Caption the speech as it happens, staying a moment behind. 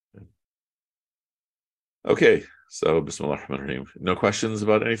Okay, so Bismillah ar-Rahman ar-Rahim. No questions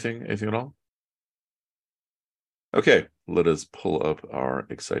about anything? Anything at all? Okay, let us pull up our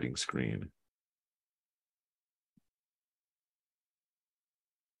exciting screen.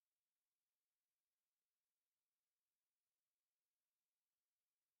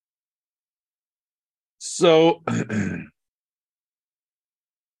 So, and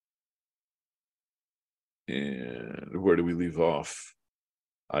where do we leave off?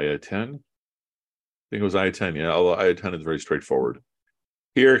 Ayah 10? I think it was Ayah 10, yeah, although Ayah 10 is very straightforward.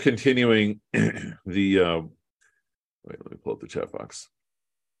 Here, continuing the, wait, let me pull up the chat box.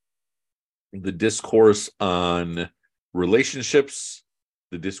 The discourse on relationships,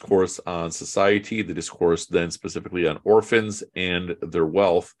 the discourse on society, the discourse then specifically on orphans and their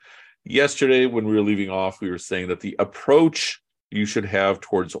wealth. Yesterday, when we were leaving off, we were saying that the approach you should have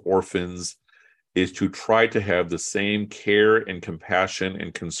towards orphans is to try to have the same care and compassion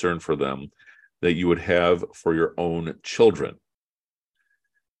and concern for them that you would have for your own children.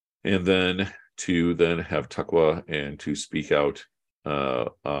 And then to then have taqwa and to speak out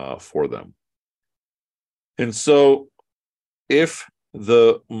for them. And so if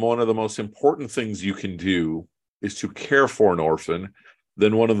one of the most important things you can do is to care for an orphan,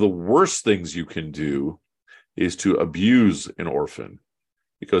 then one of the worst things you can do is to abuse an orphan,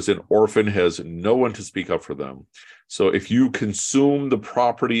 because an orphan has no one to speak up for them. So if you consume the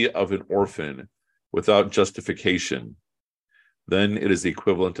property of an orphan without justification, then it is the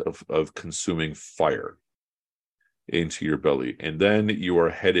equivalent of consuming fire into your belly. And then you are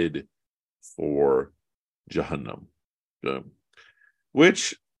headed for Jahannam.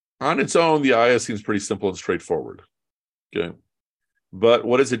 Which on its own, the ayah seems pretty simple and straightforward. Okay. But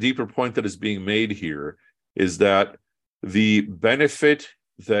what is a deeper point that is being made here is that the benefit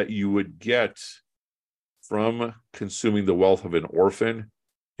that you would get from consuming the wealth of an orphan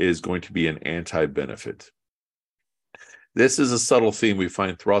is going to be an anti-benefit. This is a subtle theme we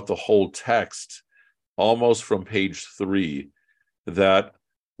find throughout the whole text, almost from page 3, that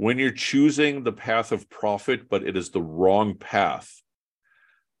when you're choosing the path of profit, but it is the wrong path,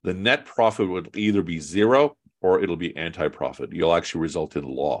 the net profit would either be zero or it'll be anti-profit. You'll actually result in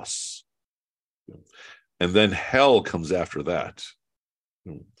loss. And then hell comes after that.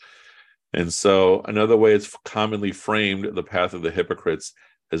 And so another way it's commonly framed, the path of the hypocrites,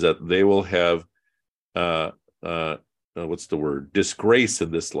 is that they will have, disgrace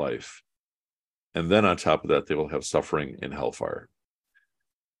in this life. And then on top of that, they will have suffering in hellfire.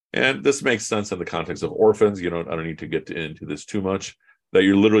 And this makes sense in the context of orphans. I don't need to get into this too much, that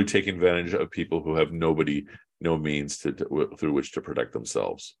you're literally taking advantage of people who have no means through which to protect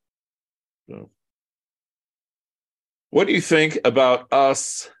themselves. So, what do you think about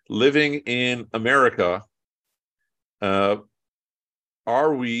us living in America? Are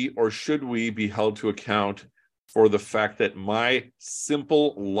we or should we be held to account for the fact that my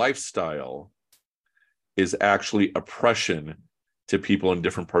simple lifestyle is actually oppression to people in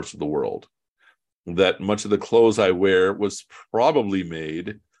different parts of the world? That much of the clothes I wear was probably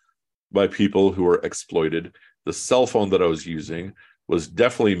made by people who were exploited. The cell phone that I was using was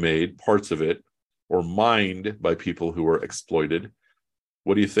definitely made, parts of it, or mined by people who were exploited.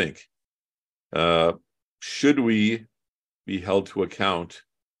 What do you think? Should we be held to account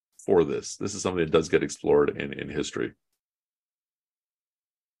for this? This is something that does get explored in history.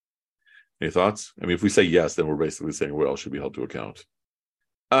 Any thoughts? I mean, if we say yes, then we're basically saying we all should be held to account.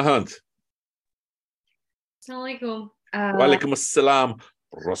 Ahant. Assalamualaikum. Walaikum assalam,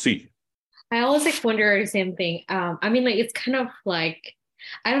 Rossi. I always wonder the same thing. It's kind of like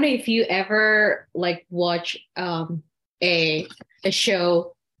I don't know if you ever watch a a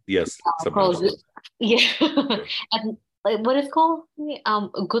show Yes, called sometimes. yeah and what is it called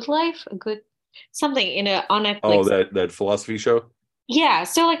a good life a good something in a on Oh, Netflix. that philosophy show? Yeah,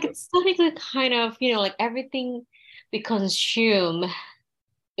 so it's technically kind of like everything we consume.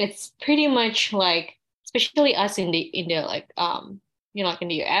 It's pretty much like, especially us in the like in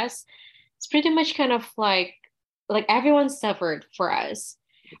the US, it's pretty much kind of like everyone suffered for us,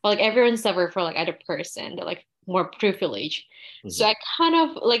 or like everyone suffered for like other person, they're like more privileged. So Mm-hmm. I kind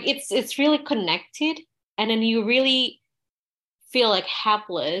of like it's really connected, and then you really feel like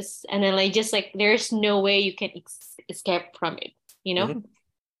helpless, and then like just like there's no way you can escape from it, you know? Mm-hmm.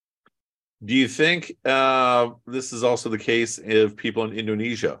 Do you think this is also the case of people in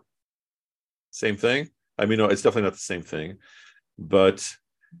Indonesia? Same thing? I mean, no, it's definitely not the same thing, but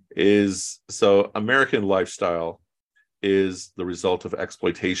American lifestyle is the result of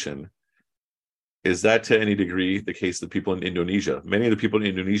exploitation. Is that to any degree the case that people in Indonesia? Many of the people in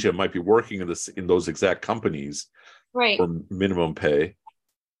Indonesia might be working in those exact companies Right, for minimum pay,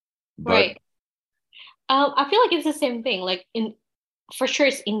 but right. I feel like it's the same thing. Like in for sure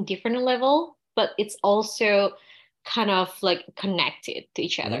it's in different level, but it's also kind of like connected to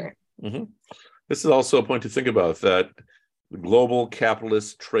each other. Mm-hmm. Mm-hmm. This is also a point to think about, that the global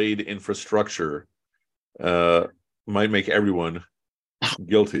capitalist trade infrastructure uh, might make everyone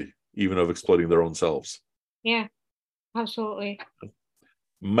guilty, even of exploiting their own selves. Yeah, absolutely.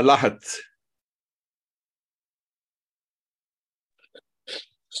 Malahat.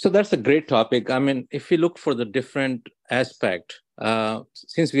 So that's a great topic. I mean, if we look for the different aspect,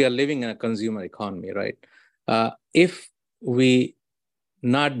 since we are living in a consumer economy, right? If we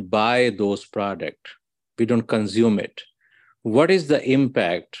not buy those products, we don't consume it. What is the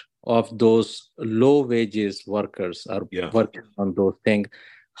impact of those low wages workers are Yeah. working on those things?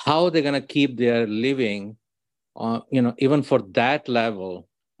 How they're going to keep their living, even for that level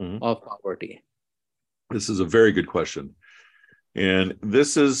of poverty? This is a very good question. And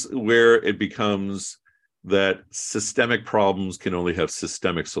this is where it becomes that systemic problems can only have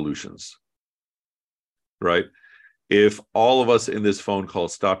systemic solutions, right? If all of us in this phone call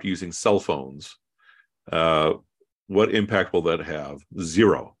stopped using cell phones, what impact will that have?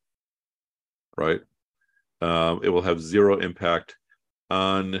 Zero, right? It will have zero impact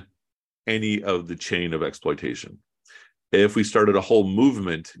on any of the chain of exploitation. If we started a whole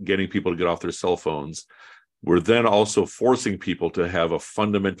movement getting people to get off their cell phones, we're then also forcing people to have a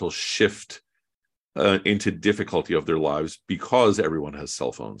fundamental shift into difficulty of their lives because everyone has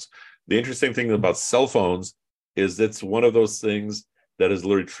cell phones. The interesting thing about cell phones is it's one of those things that has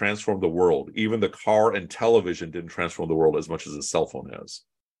literally transformed the world. Even the car and television didn't transform the world as much as a cell phone has,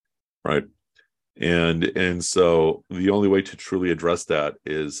 right? And so the only way to truly address that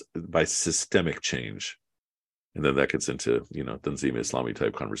is by systemic change. And then that gets into, Tanzim Islami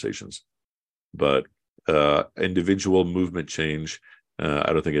type conversations. But individual movement change,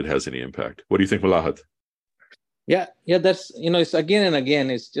 I don't think it has any impact. What do you think, Malahat? Yeah, that's, it's again and again,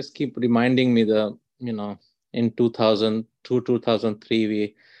 it's just keep reminding me in 2002,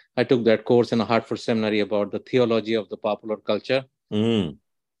 2003, I took that course in a Hartford seminary about the theology of the popular culture.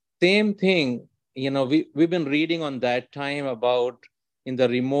 Same thing, we've been reading on that time about in the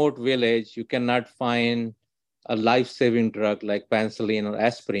remote village, you cannot find a life-saving drug like penicillin or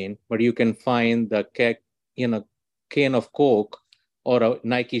aspirin, but you can find the can of Coke or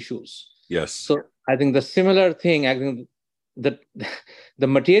Nike shoes. Yes. So I think the similar thing, I think that the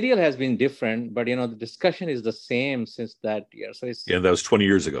material has been different, but the discussion is the same since that year. So that was 20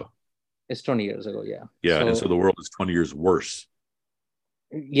 years ago. It's 20 years ago, yeah. Yeah, and so the world is 20 years worse.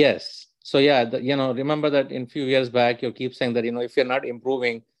 Yes. So remember that in a few years back, you keep saying that, if you're not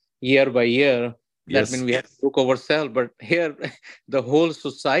improving year by year, that means we have to look ourselves. But here, the whole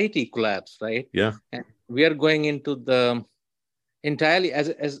society collapsed, right? Yeah. And we are going into the entirely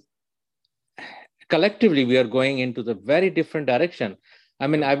as collectively, we are going into the very different direction. I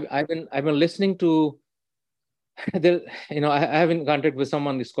mean, I've been listening to there. I have in contact with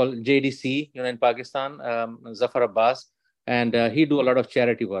someone. It's called JDC, in Pakistan, Zafar Abbas, and he do a lot of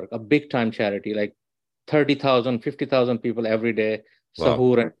charity work, a big time charity, like 30,000, 50,000 people every day, Wow.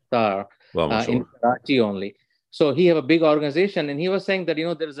 Sahur and Iftar, in Karachi only. So he have a big organization, and he was saying that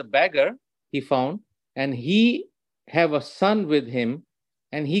there is a beggar he found, and he have a son with him,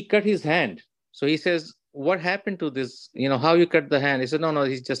 and he cut his hand. So he says, "What happened to this? How you cut the hand?" He said, "No,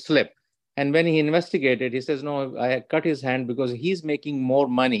 he just slipped." And when he investigated, he says, "No, I cut his hand because he's making more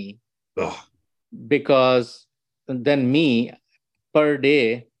money because than me per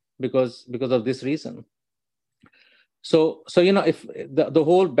day because of this reason." So if the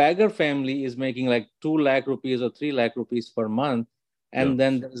whole beggar family is making like 2 lakh rupees or 3 lakh rupees per month, and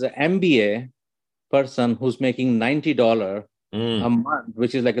then there's an MBA person who's making $90 a month,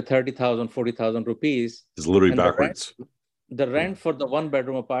 which is like a 30,000, 40,000 rupees. It's literally backwards. The rent for the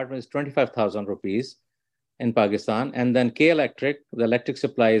 1-bedroom apartment is 25,000 rupees in Pakistan. And then K Electric, the electric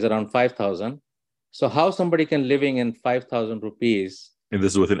supply is around 5,000. So how somebody can living in 5,000 rupees? And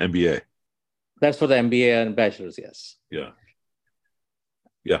this is with an MBA. That's for the MBA and bachelor's, yes. Yeah.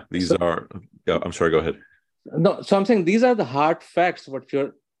 I'm sorry, go ahead. No, so I'm saying these are the hard facts, what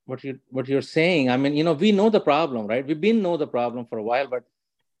you're saying. I mean, we know the problem, right? We've been know the problem for a while, but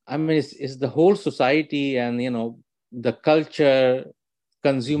I mean, it's the whole society and, the culture,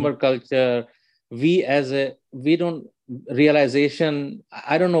 consumer culture. We don't realization.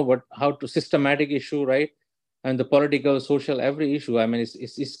 I don't know how to systematic issue, right? And the political, social, every issue. I mean,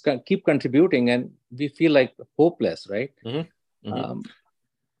 it's keep contributing, and we feel like hopeless, right?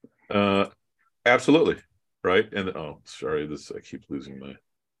 Absolutely, right. And sorry, I keep losing my.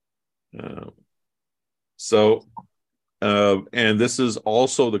 So And this is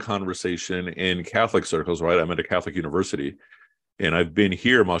also the conversation in Catholic circles, right? I'm at a Catholic university, and I've been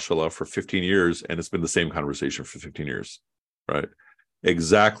here, mashallah, for 15 years, and it's been the same conversation for 15 years, right?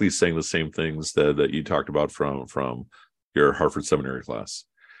 Exactly saying the same things that you talked about from your Harvard seminary class.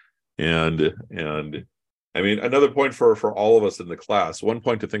 And I mean, another point for all of us in the class, one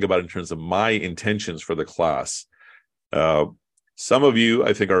point to think about in terms of my intentions for the class. Some of you,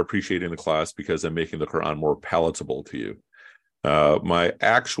 I think, are appreciating the class because I'm making the Quran more palatable to you. My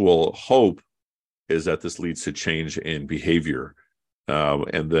actual hope is that this leads to change in behavior.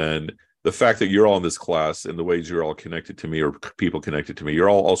 And then the fact that you're all in this class and the ways you're all connected to me, or people connected to me, you're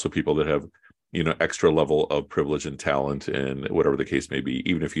all also people that have, extra level of privilege and talent and whatever the case may be,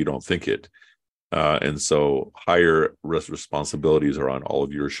 even if you don't think it. And so higher responsibilities are on all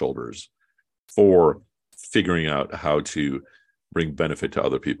of your shoulders for figuring out how to bring benefit to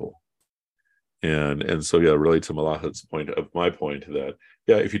other people. And so, yeah, really to Malah's point of my point that,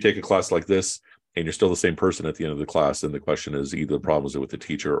 yeah, if you take a class like this and you're still the same person at the end of the class, then the question is either the problem is with the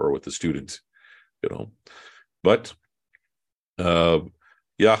teacher or with the student, But, a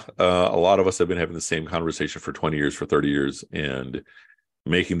lot of us have been having the same conversation for 20 years, for 30 years, and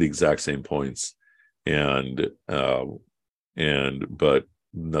making the exact same points. But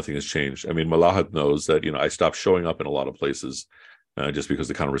nothing has changed. I mean, Malahat knows that, I stopped showing up in a lot of places just because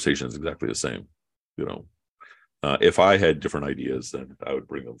the conversation is exactly the same. If I had different ideas, then I would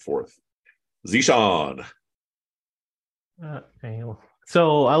bring them forth. Zishan. Okay.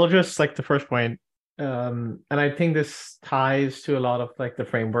 So I'll address the first point. And I think this ties to a lot of the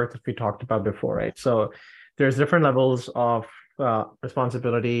framework that we talked about before, right? So there's different levels of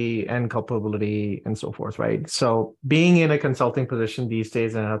responsibility and culpability and so forth, right? So being in a consulting position these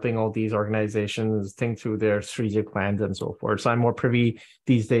days and helping all these organizations think through their strategic plans and so forth. So I'm more privy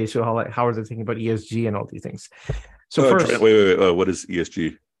these days to how are they thinking about ESG and all these things. So first, wait. What is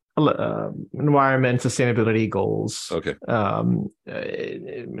ESG? Environment, sustainability goals, okay,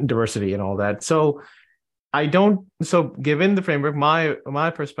 diversity and all that. So given the framework, my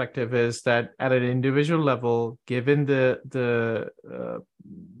perspective is that at an individual level, given the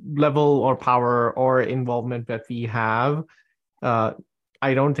level or power or involvement that we have, I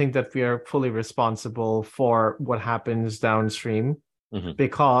don't think that we are fully responsible for what happens downstream,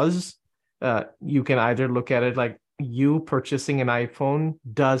 because you can either look at it like you purchasing an iPhone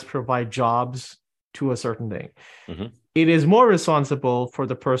does provide jobs to a certain thing. It is more responsible for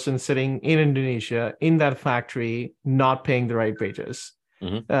the person sitting in Indonesia in that factory not paying the right wages,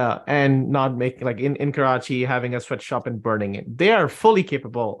 and not making in Karachi having a sweatshop and burning it. They are fully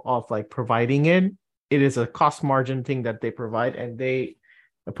capable of providing it. It is a cost margin thing that they provide, and they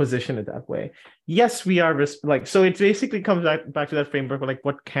position it that way. Yes, we are so it basically comes back to that framework of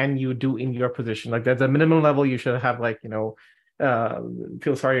what can you do in your position? At the minimum level, you should have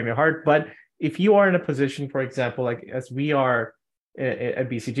feel sorry in your heart, but if you are in a position, for example, as we are at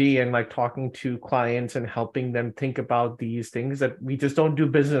BCG and talking to clients and helping them think about these things, that we just don't do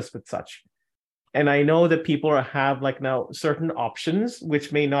business with such. And I know that people have now certain options,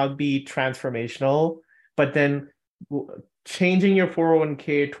 which may not be transformational, but then changing your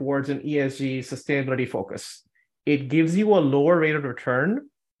 401k towards an ESG sustainability focus, it gives you a lower rate of return,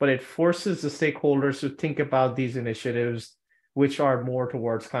 but it forces the stakeholders to think about these initiatives which are more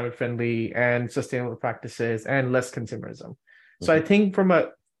towards climate friendly and sustainable practices and less consumerism. So I think from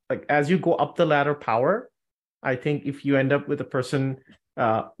as you go up the ladder power, I think if you end up with a person,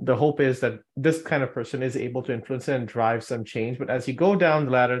 the hope is that this kind of person is able to influence and drive some change. But as you go down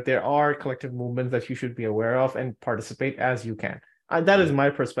the ladder, there are collective movements that you should be aware of and participate as you can. That is my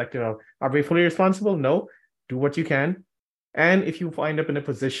perspective of, are we fully responsible? No. Do what you can. And if you wind up in a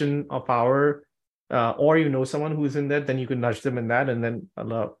position of power, or someone who's in that, then you can nudge them in that, and then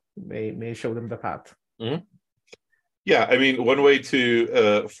Allah may show them the path. Yeah, I mean, one way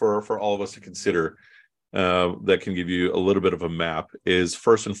to for all of us to consider that can give you a little bit of a map is,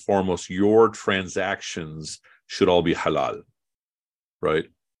 first and foremost, your transactions should all be halal, right?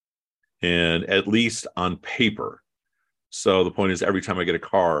 And at least on paper. So the point is, every time I get a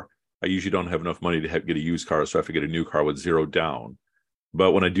car, I usually don't have enough money to get a used car, so I have to get a new car with zero down.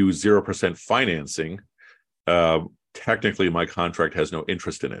 But when I do 0% financing, technically my contract has no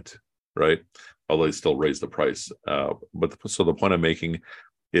interest in it, right? Although they still raise the price. So the point I'm making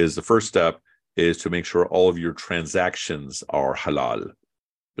is, the first step is to make sure all of your transactions are halal.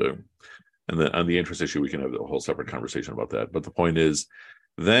 And then on the interest issue, we can have a whole separate conversation about that. But the point is,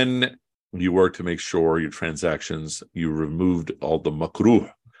 then you work to make sure your transactions, you removed all the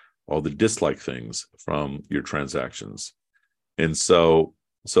makruh, all the dislike things from your transactions. And so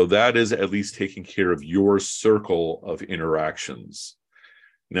So that is at least taking care of your circle of interactions.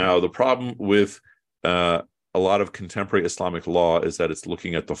 Now, the problem with a lot of contemporary Islamic law is that it's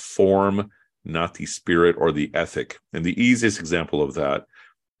looking at the form, not the spirit or the ethic. And the easiest example of that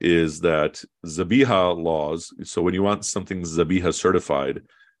is that Zabiha laws. So when you want something Zabiha certified,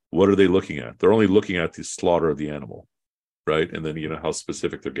 what are they looking at? They're only looking at the slaughter of the animal, right? And then how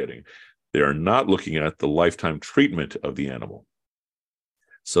specific they're getting. They are not looking at the lifetime treatment of the animal.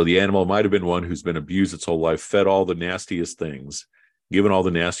 So the animal might have been one who's been abused its whole life, fed all the nastiest things, given all the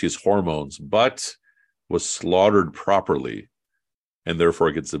nastiest hormones, but was slaughtered properly, and therefore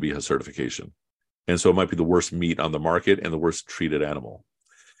it gets Zabiha certification. And so it might be the worst meat on the market and the worst treated animal.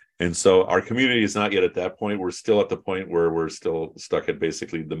 And so our community is not yet at that point. We're still at the point where we're still stuck at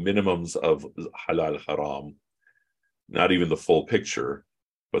basically the minimums of halal haram, not even the full picture.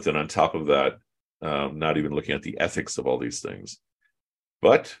 But then on top of that, not even looking at the ethics of all these things.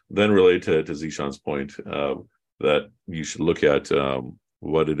 But then related to Zishan's point, that you should look at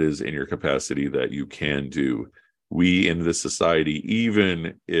what it is in your capacity that you can do. We in this society,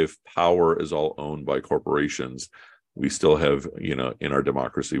 even if power is all owned by corporations, we still have, in our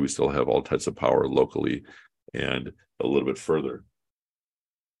democracy, we still have all types of power locally and a little bit further.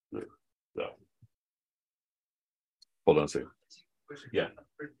 So, hold on a second. Yeah.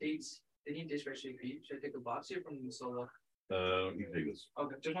 For dates, any dish should I take a box here from the solo? You can take this.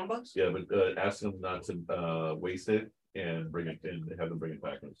 Okay, just one box? Yeah, but ask them not to waste it and bring it in. Have them bring it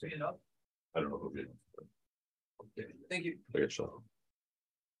back. I don't know who did. Okay, thank you.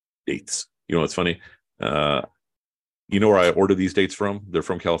 Dates. What's funny? You know where I ordered these dates from? They're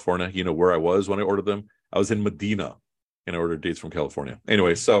from California. You know where I was when I ordered them? I was in Medina, and I ordered dates from California.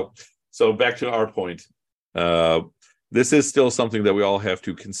 Anyway, so back to our point. This is still something that we all have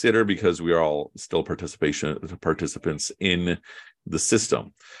to consider because we are all still participants in the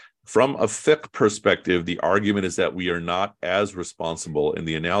system. From a fiqh perspective, the argument is that we are not as responsible. And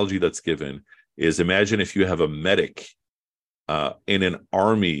the analogy that's given is, imagine if you have a medic in an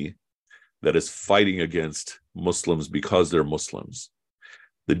army that is fighting against Muslims because they're Muslims.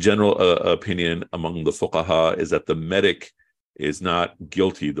 The general opinion among the fuqaha is that the medic is not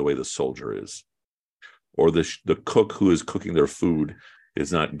guilty the way the soldier is, or the cook who is cooking their food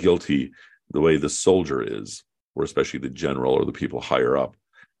is not guilty the way the soldier is, or especially the general or the people higher up.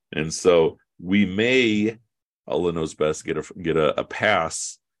 And so we may, Allah knows best, get a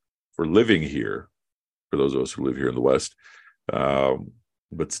pass for living here, for those of us who live here in the West,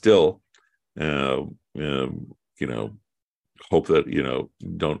 but still, hope that,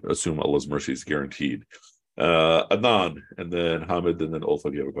 don't assume Allah's mercy is guaranteed. Adnan, and then Hamid, and then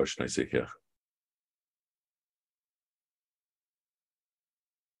Ulfa, do you have a question? I see, yeah.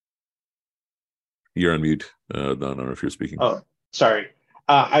 You're on mute. I don't know if you're speaking. Oh, sorry.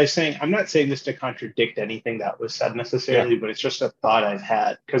 I was saying, I'm not saying this to contradict anything that was said necessarily, but it's just a thought I've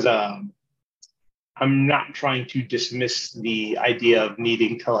had, because I'm not trying to dismiss the idea of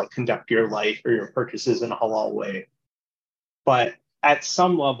needing to conduct your life or your purchases in a halal way. But at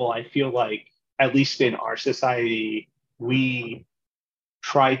some level, I feel like, at least in our society, we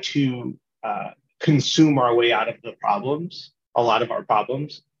try to consume our way out of the problems, a lot of our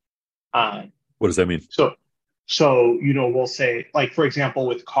problems. What does that mean? So, we'll say, for example,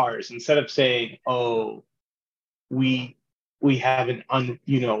 with cars, instead of saying, oh, we have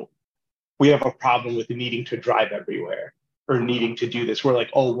we have a problem with needing to drive everywhere or needing to do this. We're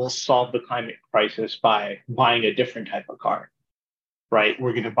like, oh, we'll solve the climate crisis by buying a different type of car, right?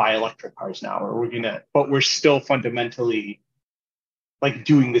 We're going to buy electric cars now, or but we're still fundamentally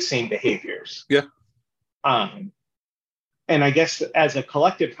doing the same behaviors. Yeah. And I guess as a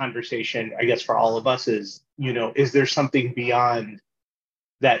collective conversation, I guess for all of us is there something beyond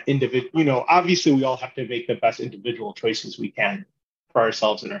that individual? Obviously we all have to make the best individual choices we can for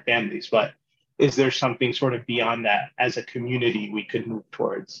ourselves and our families, but is there something sort of beyond that as a community we could move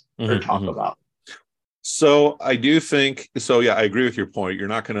towards or talk about? So I do think so. Yeah, I agree with your point. You're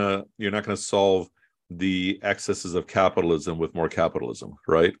not gonna solve the excesses of capitalism with more capitalism,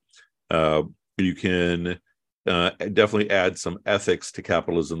 right? You can definitely add some ethics to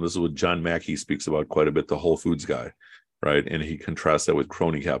capitalism. This is what John Mackey speaks about quite a bit, the Whole Foods guy, right? And he contrasts that with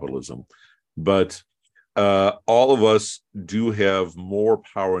crony capitalism. But all of us do have more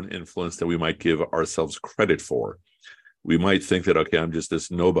power and influence than we might give ourselves credit for. We might think that, okay, I'm just this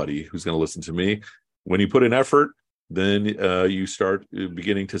nobody who's going to listen to me. When you put in effort, then you start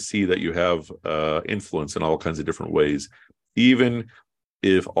beginning to see that you have influence in all kinds of different ways, even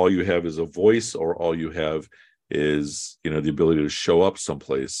if all you have is a voice or all you have is the ability to show up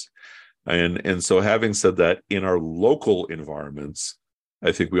someplace. And so having said that, in our local environments,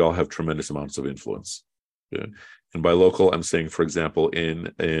 I think we all have tremendous amounts of influence. Yeah. And by local, I'm saying, for example,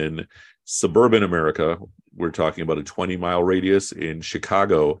 in suburban America, we're talking about a 20-mile radius. In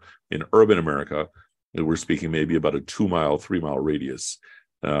Chicago, in urban America, we're speaking maybe about a 2-mile, 3-mile radius.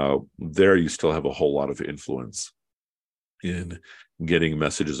 There you still have a whole lot of influence in getting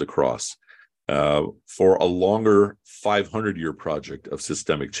messages across. For a longer 500-year project of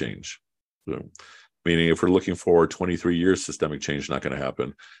systemic change, so, meaning if we're looking for 23 years systemic change, not going to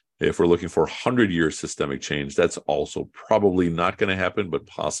happen. If we're looking for 100-year systemic change, that's also probably not going to happen, but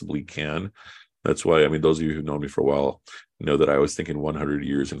possibly can. That's why, I mean, those of you who've known me for a while know that I was thinking 100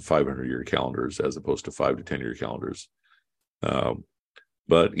 years and 500-year calendars as opposed to 5 to 10-year calendars.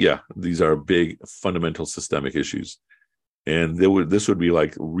 But yeah, these are big fundamental systemic issues. And this would be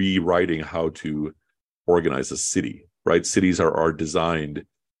like rewriting how to organize a city, right? Cities are designed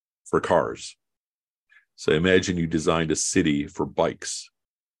for cars. So imagine you designed a city for bikes,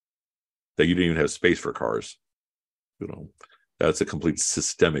 that you didn't even have space for cars. You know, that's a complete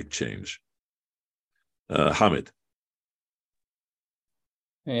systemic change. Hamid.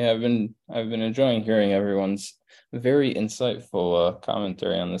 Yeah, I've been enjoying hearing everyone's very insightful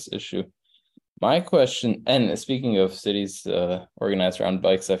commentary on this issue. My question, and speaking of cities organized around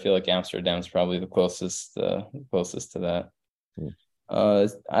bikes, I feel like Amsterdam's probably the closest to that.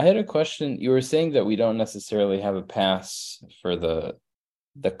 I had a question. You were saying that we don't necessarily have a pass for the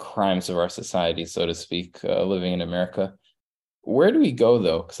crimes of our society, so to speak, living in America. Where do we go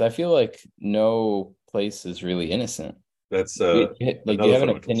though? Because I feel like no place is really innocent. That's do you have an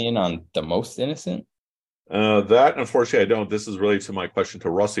opinion on the most innocent? That, unfortunately, I don't. This is related to my question to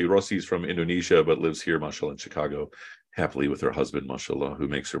Rossi. Rossi's from Indonesia, but lives here, mashallah, in Chicago, happily with her husband, mashallah, who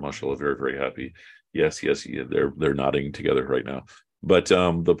makes her, mashallah, very, very happy. Yes, yeah, they're nodding together right now. But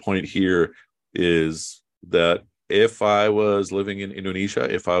the point here is that if I was living in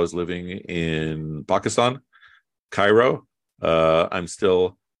Indonesia, if I was living in Pakistan, Cairo, I'm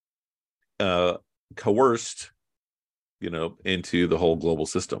still coerced, into the whole global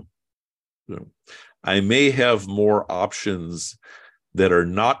system. I may have more options that are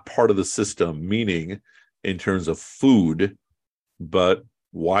not part of the system, meaning in terms of food, but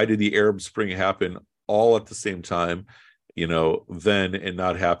why did the Arab Spring happen all at the same time, then and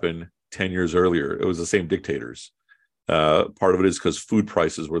not happen 10 years earlier? It was the same dictators. Part of it is because food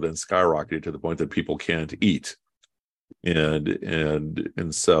prices were then skyrocketed to the point that people can't eat.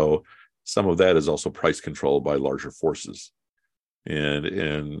 And so some of that is also price controlled by larger forces.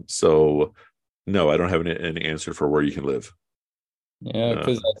 And so, no, I don't have an answer for where you can live. Yeah,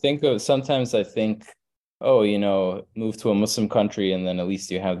 because sometimes I think, move to a Muslim country and then at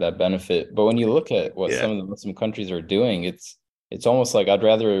least you have that benefit. But when you look at what some of the Muslim countries are doing, it's almost like I'd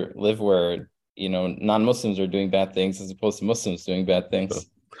rather live where, non-Muslims are doing bad things as opposed to Muslims doing bad things.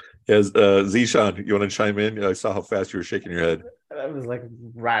 Yes, Zishan, you want to chime in? I saw how fast you were shaking your head. I was like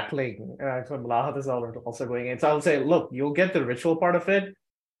rattling. So Malahat is also going in. So I'll say, look, you'll get the ritual part of it,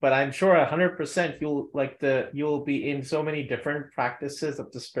 but I'm sure 100% you'll be in so many different practices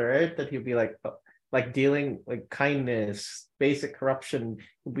of the spirit that you'll be like dealing like kindness, basic corruption.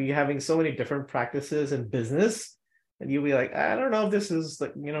 You'll be having so many different practices in business, and you'll be like, I don't know if this is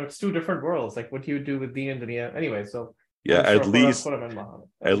like, it's two different worlds. Like what do you do with Deen and Dunya? Anyway, so yeah, at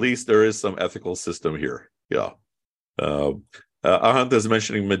least there is some ethical system here. Yeah. Ahant is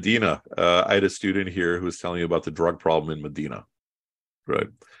mentioning Medina. I had a student here who was telling me about the drug problem in Medina, right?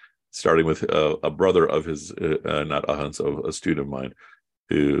 Starting with a brother of his, not Ahant's, a student of mine,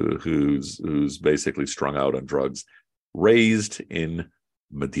 who's basically strung out on drugs, raised in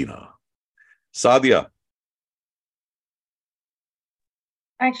Medina. Sadia.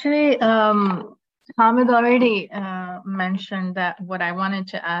 Actually, Hamid already mentioned that what I wanted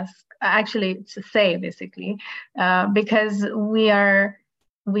to ask, actually to say basically, because we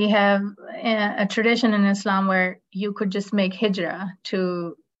have a tradition in Islam where you could just make hijrah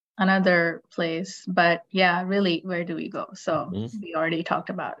to another place, but yeah, really, where do we go? So we already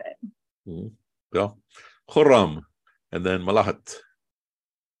talked about it. Yeah, Khurram, and then Malahat.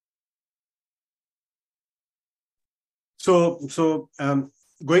 So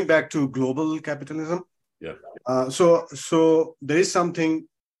going back to global capitalism, so there is something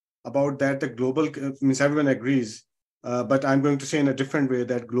about that. The global means everyone agrees, but I'm going to say in a different way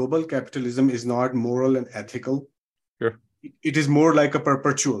that global capitalism is not moral and ethical. Sure. It is more like a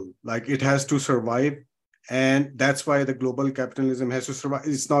perpetual, like it has to survive, and that's why the global capitalism has to survive.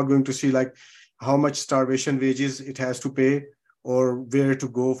 It's not going to see like how much starvation wages it has to pay or where to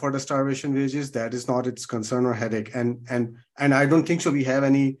go for the starvation wages. That is not its concern or headache. And I don't think so we have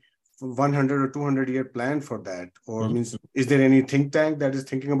any 100 or 200-year plan for that? Or means, is there any think tank that is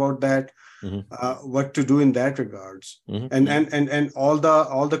thinking about that? What to do in that regards? And all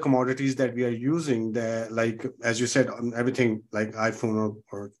the commodities that we are using, like as you said, on everything like iPhone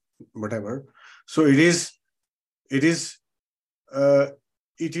or whatever. So it is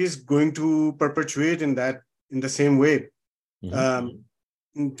going to perpetuate in the same way.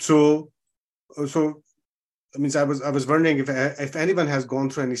 So I mean, I was wondering if anyone has gone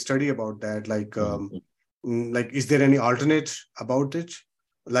through any study about that, like is there any alternate about it?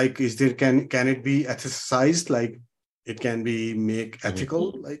 Like, can it be ethicized? Like, it can be make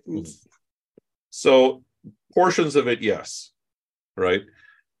ethical? Like, so portions of it, yes, right.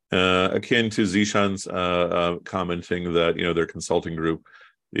 Akin to Zishan's commenting that their consulting group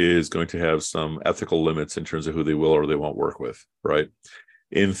is going to have some ethical limits in terms of who they will or they won't work with, right?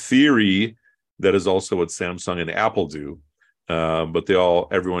 In theory, that is also what Samsung and Apple do. But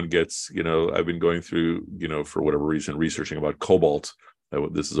everyone gets, I've been going through, for whatever reason, researching about cobalt.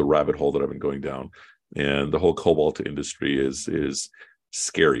 This is a rabbit hole that I've been going down. And the whole cobalt industry is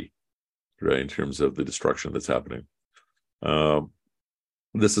scary, right, in terms of the destruction that's happening.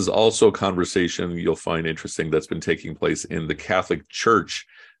 This is also a conversation you'll find interesting that's been taking place in the Catholic Church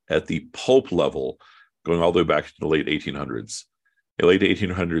at the Pope level, going all the way back to the late 1800s. In the late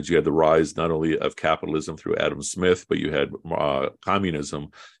 1800s, you had the rise not only of capitalism through Adam Smith, but you had communism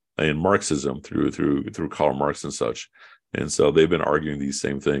and Marxism through Karl Marx and such. And so they've been arguing these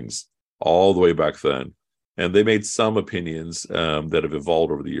same things all the way back then. And they made some opinions that have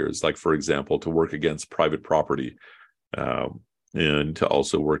evolved over the years, like, for example, to work against private property and to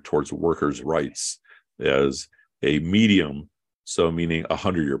also work towards workers' rights as a medium, so meaning a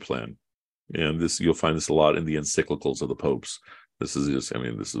 100-year plan. And you'll find this a lot in the encyclicals of the popes. This is this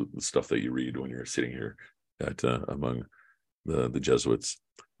is the stuff that you read when you're sitting here among the Jesuits.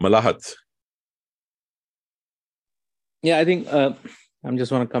 Malahat. Yeah, I think I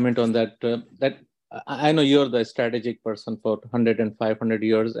just want to comment on that. That I know you're the strategic person for 100 and 500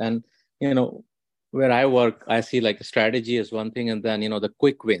 years. And, where I work, I see like strategy is one thing, and then, the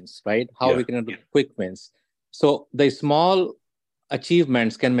quick wins, right? How we can do quick wins. So the small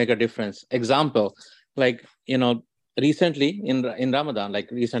achievements can make a difference. Example, like, recently in Ramadan,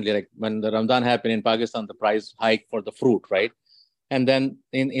 like when the Ramadan happened in Pakistan, the price hike for the fruit, right? And then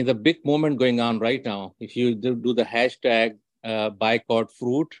in the big moment going on right now, if you do the hashtag boycott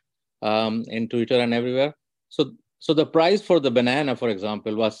fruit in Twitter and everywhere, so the price for the banana, for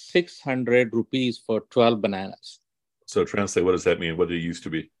example, was 600 rupees for 12 bananas. So translate, what does that mean? What did it used to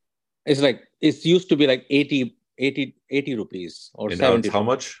be? It used to be like 80 rupees or and 70. Now it's how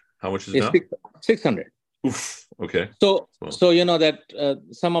much? How much is it now? 600. Oof. Okay. So that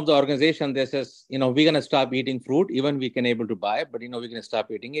some of the organization, they says, we're going to stop eating fruit, even we can able to buy, but, we're going to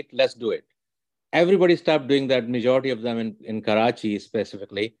stop eating it. Let's do it. Everybody stopped doing that, majority of them in Karachi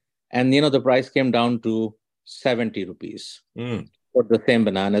specifically. And, the price came down to 70 rupees for the same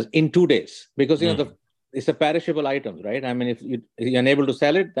bananas in 2 days, because, it's a perishable item, right? I mean, if you're unable to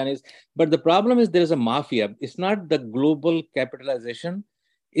sell it, then but the problem is there is a mafia. It's not the global capitalization,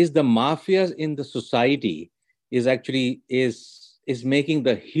 is the mafias in the society is actually is making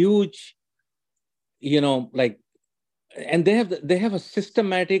the huge, and they have a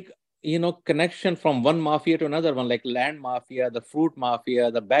systematic, connection from one mafia to another one, like land mafia, the fruit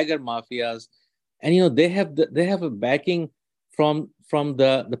mafia, the bagger mafias. And, they have a backing from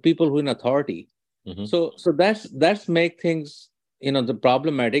the people who are in authority. So that's make things, the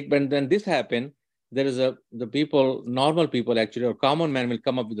problematic. But then this happen, there is the people, normal people actually, or common man will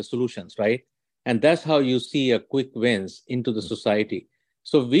come up with the solutions, right? And that's how you see a quick wins into the society.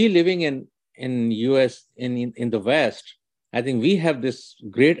 So we living in US, in the West, I think we have this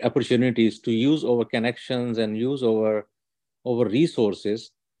great opportunities to use our connections and use our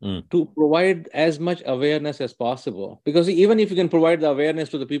resources to provide as much awareness as possible. Because even if you can provide the awareness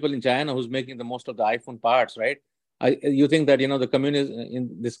to the people in China who's making the most of the iPhone parts, right? You think that, the communists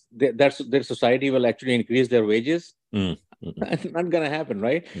in their society will actually increase their wages? That's not going to happen,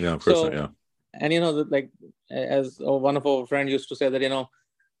 right? Yeah, of course not, yeah. And, like, as one of our friends used to say that,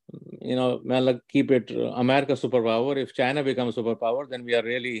 man, keep it America superpower. If China becomes superpower, then we are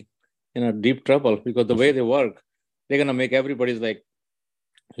really in deep trouble, because the way they work, they're going to make everybody's like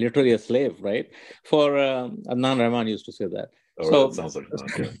literally a slave, right? For Adnan Rahman used to say that. Oh, so that sounds like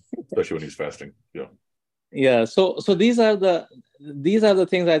Adnan, yeah. Especially when he's fasting. Yeah. Yeah. So these are the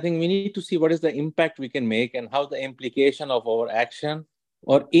things I think we need to see what is the impact we can make and how the implication of our action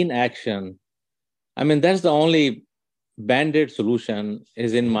or inaction. I mean, that's the only band-aid solution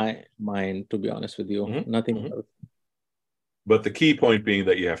is in my mind, to be honest with you. Nothing else. But the key point being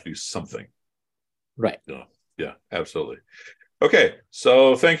that you have to do something. Right. Yeah, absolutely. Okay,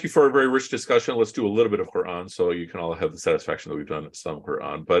 so thank you for a very rich discussion. Let's do a little bit of Quran so you can all have the satisfaction that we've done some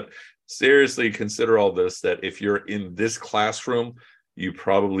Quran. But seriously, consider all this, that if you're in this classroom, you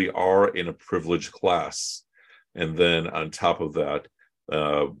probably are in a privileged class. And then on top of that,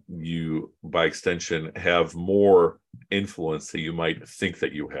 you, by extension, have more influence that you might think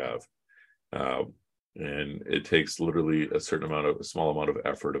that you have. And it takes literally a small amount of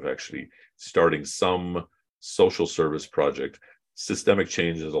effort of actually starting some social service project. Systemic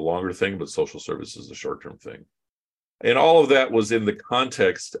change is a longer thing, but social service is a short-term thing. And all of that was in the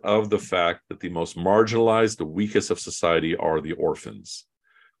context of the fact that the most marginalized, the weakest of society are the orphans.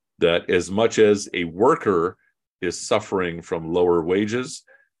 That as much as a worker is suffering from lower wages,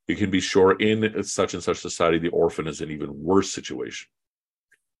 you can be sure in such and such society, the orphan is an even worse situation.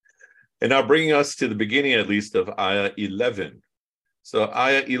 And now bringing us to the beginning, at least, of Ayah 11. So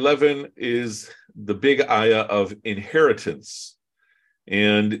Ayah 11 is the big Ayah of inheritance.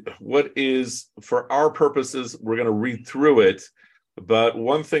 And what is, for our purposes, we're going to read through it. But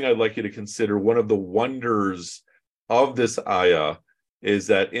one thing I'd like you to consider, one of the wonders of this Ayah is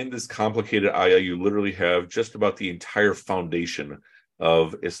that in this complicated Ayah, you literally have just about the entire foundation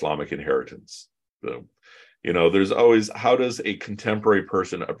of Islamic inheritance. So, there's always, how does a contemporary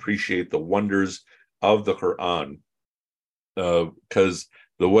person appreciate the wonders of the Quran? Because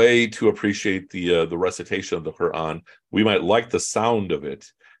the way to appreciate the recitation of the Quran, we might like the sound of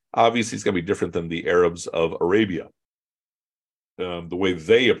it. Obviously, it's going to be different than the Arabs of Arabia. The way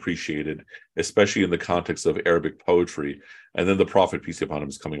they appreciate it, especially in the context of Arabic poetry, and then the Prophet, peace be upon him,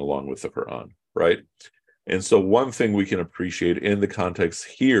 is coming along with the Quran, right? And so one thing we can appreciate in the context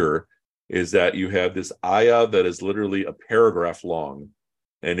here is that you have this ayah that is literally a paragraph long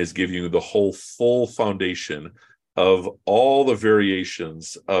and is giving you the whole full foundation of all the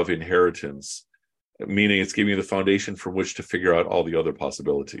variations of inheritance, meaning it's giving you the foundation from which to figure out all the other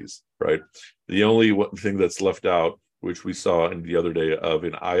possibilities, right? The only thing that's left out, which we saw in the other day of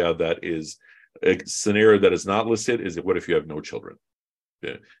an ayah that is a scenario that is not listed, is what if you have no children?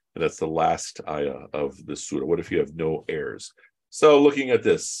 Yeah. And that's the last ayah of the surah. What if you have no heirs? So looking at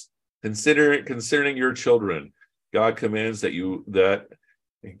this, considering your children, God commands you that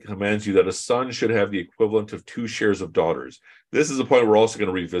a son should have the equivalent of 2 shares of daughters. This is a point we're also going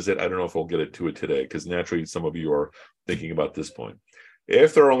to revisit. I don't know if we'll get to it today, because naturally some of you are thinking about this point.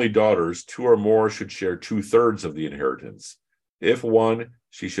 If there are only daughters, 2 or more should share 2/3 of the inheritance. If one,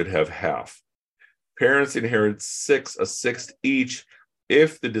 she should have half. Parents inherit a sixth each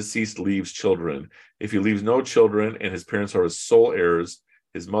if the deceased leaves children. If he leaves no children and his parents are his sole heirs,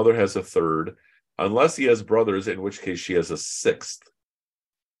 his mother has 1/3, unless he has brothers, in which case she has 1/6.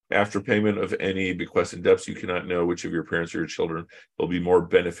 After payment of any bequests and debts, you cannot know which of your parents or your children will be more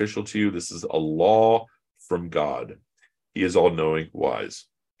beneficial to you. This is a law from God. He is all-knowing, wise.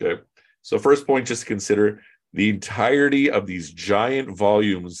 Okay. So first point, just consider the entirety of these giant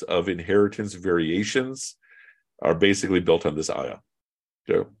volumes of inheritance variations are basically built on this ayah.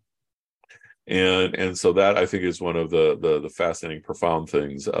 Okay. And so that, I think, is one of the fascinating, profound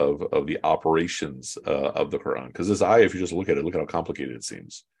things of the operations of the Quran. Because this ayah, if you just look at how complicated it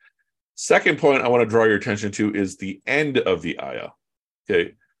seems. Second point I want to draw your attention to is the end of the ayah.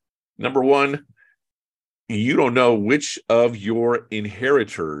 Okay. Number one, you don't know which of your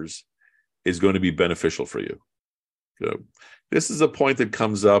inheritors is going to be beneficial for you. Okay. This is a point that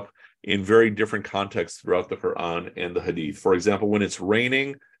comes up in very different contexts throughout the Quran and the Hadith. For example, when it's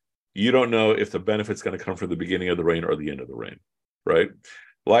raining, you don't know if the benefit's going to come from the beginning of the rain or the end of the rain, right?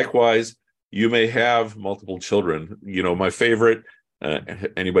 Likewise, you may have multiple children. My favorite,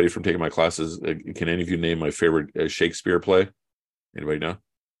 anybody from taking my classes, can any of you name my favorite Shakespeare play? Anybody know?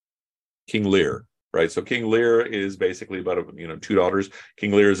 King Lear, right? So King Lear is basically about 2 daughters.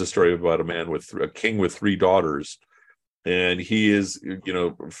 King Lear is a story about a king with 3 daughters, and he is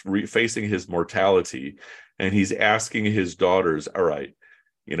facing his mortality, and he's asking his daughters, all right,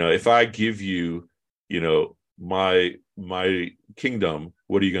 if I give you my kingdom,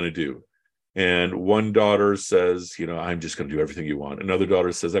 what are you going to do? And one daughter says, I'm just going to do everything you want. Another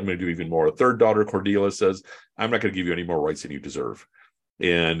daughter says, I'm going to do even more. A third daughter, Cordelia, says, I'm not going to give you any more rights than you deserve.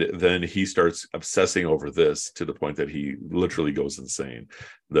 And then he starts obsessing over this to the point that he literally goes insane.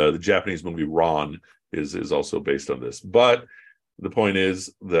 The Japanese movie Ron is also based on this. But the point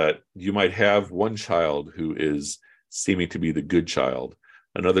is that you might have one child who is seeming to be the good child,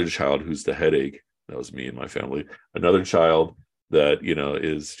 another child who's the headache. That was me and my family. Another child that,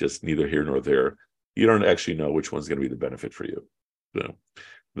 is just neither here nor there. You don't actually know which one's going to be the benefit for you. So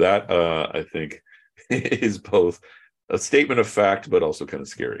that, I think, is both a statement of fact, but also kind of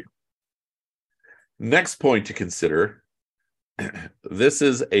scary. Next point to consider, this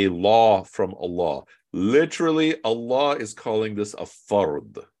is a law from Allah. Literally, Allah is calling this a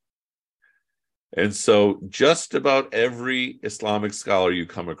fard. And so just about every Islamic scholar you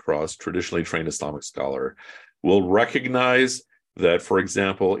come across, traditionally trained Islamic scholar, will recognize that, for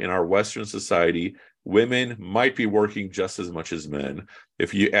example, in our Western society, women might be working just as much as men.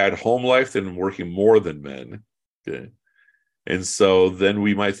 If you add home life, then working more than men. Okay. And so then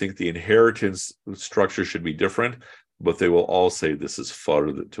we might think the inheritance structure should be different, but they will all say this is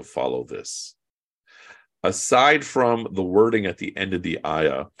fard to follow this. Aside from the wording at the end of the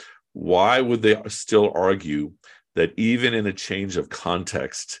ayah, why would they still argue that even in a change of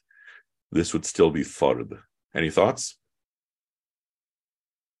context, this would still be fard? Any thoughts?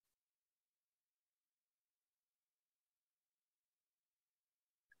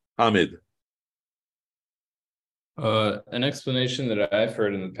 Hamid. An explanation that I've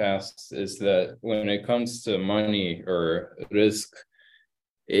heard in the past is that when it comes to money or risk,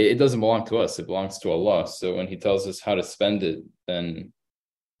 it doesn't belong to us. It belongs to Allah. So when He tells us how to spend it, then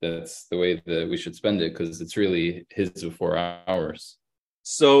that's the way that we should spend it, because it's really His before ours.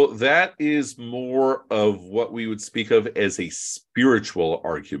 So that is more of what we would speak of as a spiritual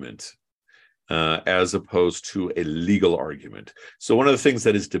argument, as opposed to a legal argument. So one of the things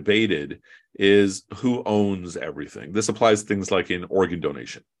that is debated is who owns everything. This applies to things like in organ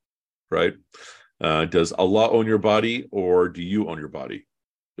donation, right? Does Allah own your body, or do you own your body?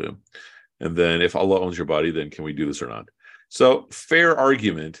 Yeah. And then if Allah owns your body, then can we do this or not? So fair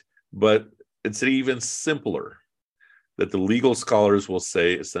argument, but it's even simpler. That the legal scholars will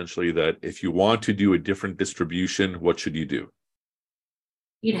say essentially that if you want to do a different distribution, what should you do?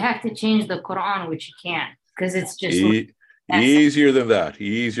 You'd have to change the Quran, which you can't, because it's just easier than that.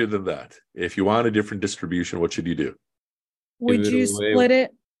 Easier than that. If you want a different distribution, what should you do? Would you split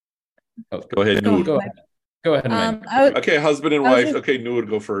it? Oh, go ahead, Noor. Go ahead. Okay, husband and wife. Okay, Noor,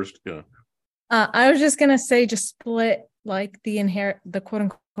 go first. Yeah. I was just gonna say, just split like the quote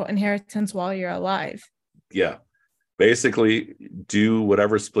unquote inheritance while you're alive. Yeah. Basically, do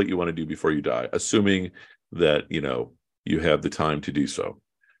whatever split you want to do before you die, assuming that, you have the time to do so.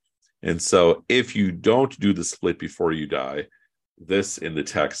 And so if you don't do the split before you die, this in the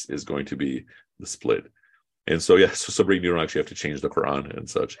text is going to be the split. And so, so Sabrina, you don't actually have to change the Quran and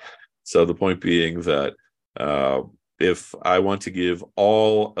such. So the point being that if I want to give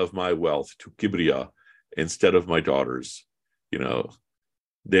all of my wealth to Kibriya instead of my daughters,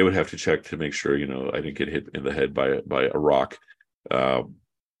 they would have to check to make sure, I didn't get hit in the head by a rock. What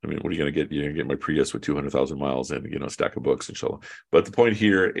are you going to get? You're going to get my Prius with 200,000 miles and, a stack of books, inshallah. But the point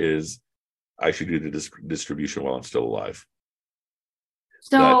here is I should do the distribution while I'm still alive.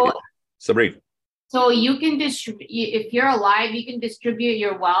 So, Sabrina. So you can distribute, if you're alive, you can distribute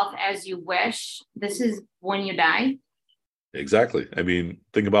your wealth as you wish. This is when you die. Exactly.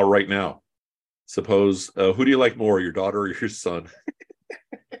 Think about right now. Suppose, who do you like more, your daughter or your son?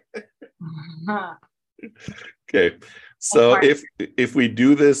 Okay, so if we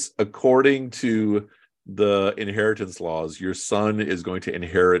do this according to the inheritance laws, your son is going to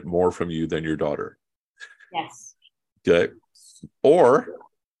inherit more from you than your daughter. Yes. Okay. Or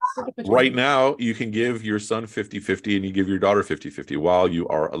right now you can give your son 50-50 and you give your daughter 50-50 while you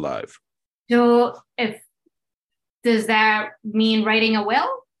are alive. So does that mean writing a will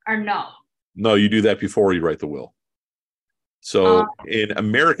or no? No, you do that before you write the will. So in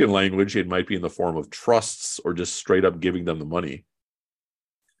American language, it might be in the form of trusts or just straight up giving them the money.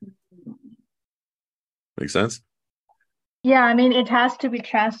 Make sense? Yeah, it has to be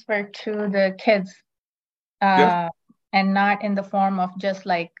transferred to the kids and not in the form of just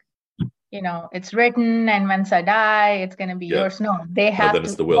like, it's written and once I die, it's going to be yours. No, they have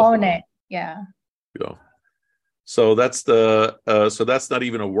to own it. Yeah. So that's that's not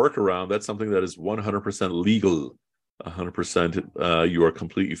even a workaround. That's something that is 100% legal. 100% you are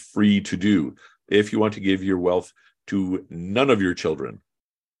completely free to do. If you want to give your wealth to none of your children,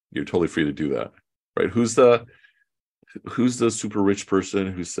 you're totally free to do that, right? Who's the super rich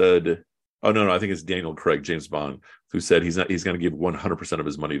person who said, oh no, I think it's Daniel Craig, James Bond, who said he's going to give 100% of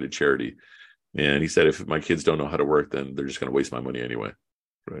his money to charity. And he said, if my kids don't know how to work, then they're just going to waste my money anyway,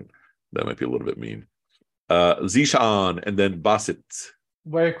 right? That might be a little bit mean. Zishan and then Basit.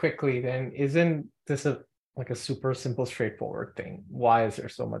 Very quickly then, isn't this a super simple, straightforward thing? Why is there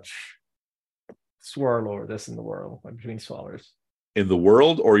so much swirl over this in the world, between scholars? In the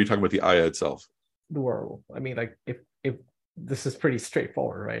world, or are you talking about the ayah itself? The world. If this is pretty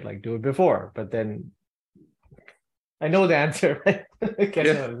straightforward, right? Do it before, but then I know the answer. Right?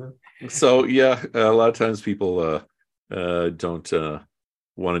 So a lot of times people don't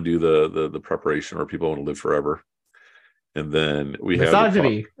want to do the preparation, or people want to live forever. And then we have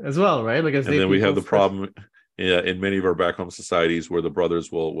misogyny as well, right? Like, and then we have the problem in many of our back home societies where the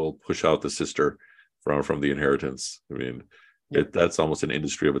brothers will push out the sister from the inheritance. I mean, that's almost an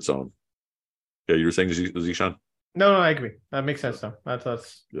industry of its own. Yeah, you were saying, Zishan? No, I agree. That makes sense though.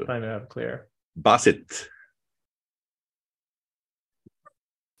 That's trying to have clear. Basit.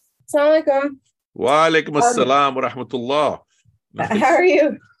 Assalamu alaikum. Wa alaikum assalam wa rahmatullah. How are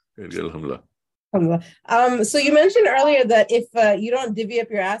you? Good, alhamdulillah. So you mentioned earlier that if you don't divvy up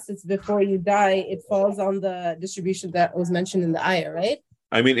your assets before you die, it falls on the distribution that was mentioned in the ayah, right?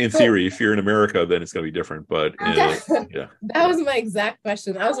 I mean, in theory, if you're in America, then it's going to be different. But yeah, that was my exact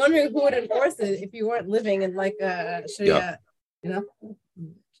question. I was wondering who would enforce it if you weren't living in like a Sharia, you know?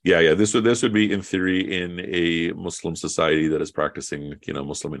 Yeah. This would be in theory in a Muslim society that is practicing,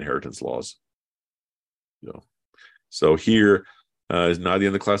 Muslim inheritance laws. So here is Nadia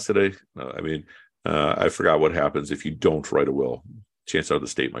in the class today. I mean, I forgot what happens if you don't write a will. Chances are the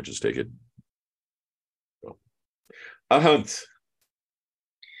state might just take it. Ahant.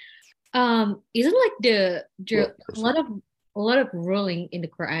 Isn't like a lot of ruling in the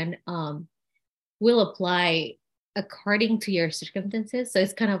Quran will apply according to your circumstances. So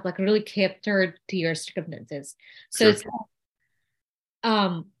it's kind of like really catered to your circumstances. So it's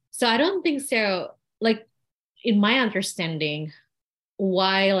so I don't think so. Like, in my understanding,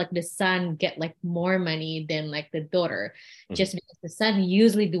 why like the son get like more money than like the daughter, just because the son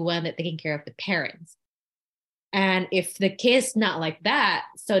usually the one that taking care of the parents. And if the kid's not like that,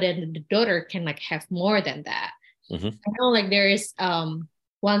 so then the daughter can like have more than that. I know like there is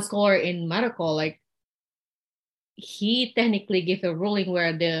one scholar in Morocco, like he technically gave a ruling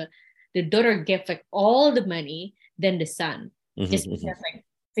where the daughter gave like all the money than the son, just because like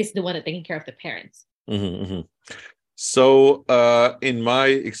he's the one that taking care of the parents. So in my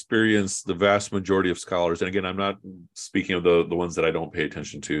experience, the vast majority of scholars, and again, I'm not speaking of the ones that I don't pay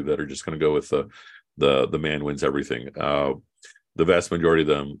attention to that are just going to go with the man wins everything. The vast majority of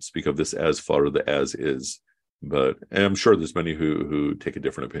them speak of this as fard, as is, and I'm sure there's many who take a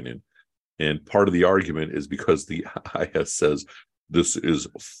different opinion. And part of the argument is because the ayah says this is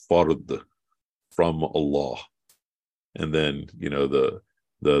fard from Allah, and then the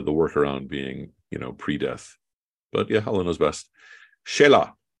workaround being pre-death. But yeah, Allah knows best.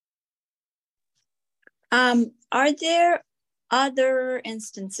 Sheila. Are there other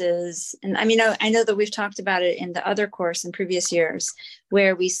instances, and I mean, I know that we've talked about it in the other course in previous years,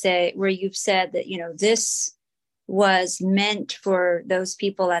 where you've said that, this was meant for those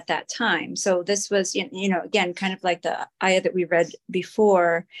people at that time. So this was, again, kind of like the ayah that we read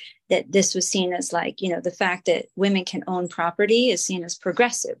before, that this was seen as like, the fact that women can own property is seen as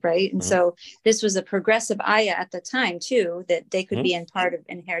progressive, right? And so this was a progressive ayah at the time too, that they could be in part of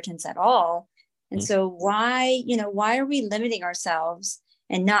inheritance at all. And so why are we limiting ourselves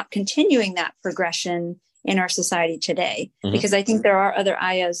and not continuing that progression in our society today? Because I think there are other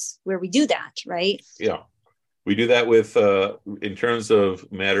ayahs where we do that, right? Yeah. We do that with, in terms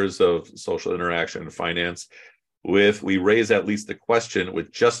of matters of social interaction and finance, we raise at least the question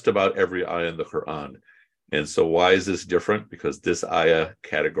with just about every ayah in the Quran. And so why is this different? Because this ayah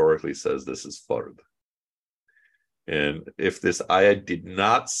categorically says this is fard. And if this ayah did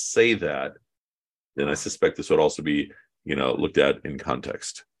not say that, then I suspect this would also be, looked at in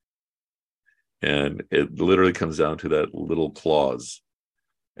context. And it literally comes down to that little clause.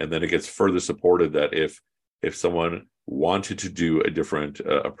 And then it gets further supported that if someone wanted to do a different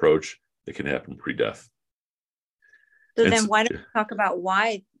approach, it can happen pre-death. So then why don't we talk about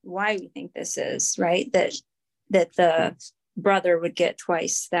why we think this is, right? That the brother would get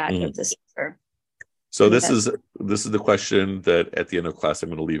twice that of the sister. So this is the question that at the end of class I'm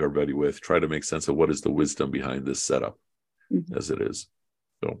going to leave everybody with. Try to make sense of what is the wisdom behind this setup as it is.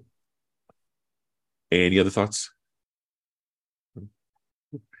 So any other thoughts?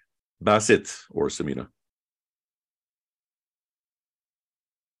 Basit or Samina?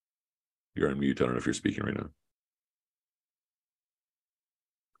 You're on mute. I don't know if you're speaking right now.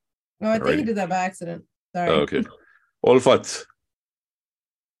 No, I think you did that by accident. Sorry. Oh, okay. Olfat.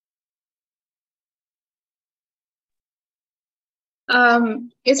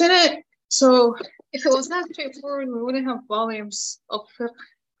 Isn't it so? If it was not straightforward, we wouldn't have volumes of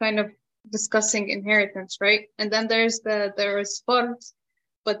kind of discussing inheritance, right? And then there is fard,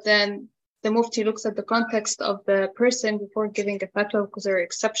 but then the mufti looks at the context of the person before giving a fatwa, because there are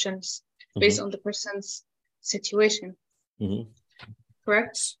exceptions based on the person's situation.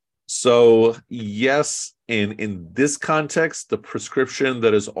 Correct? So yes, and in this context, the prescription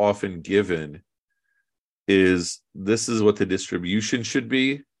that is often given is this is what the distribution should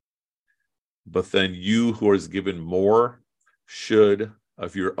be, but then you who is given more should,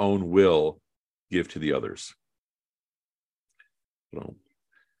 of your own will, give to the others.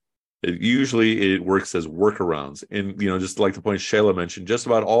 Usually it works as workarounds. And, just like the point Shayla mentioned, just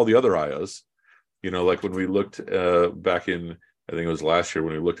about all the other ayahs, like when we looked back in, I think it was last year,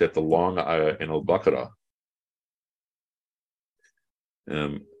 when we looked at the long ayah in al-Baqarah.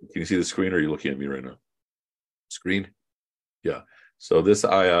 Can you see the screen, or are you looking at me right now? Screen? Yeah. So this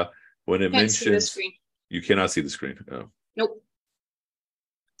ayah, when it mentions, you cannot see the screen. Oh. Nope.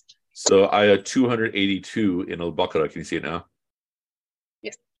 So ayah 282 in al-Baqarah, can you see it now?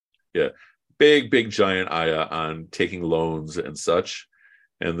 Yes. Yeah. Big, giant ayah on taking loans and such.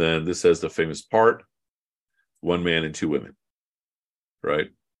 And then this has the famous part, 1 man and 2 women, right?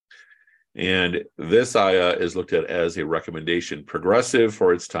 And this ayah is looked at as a recommendation, progressive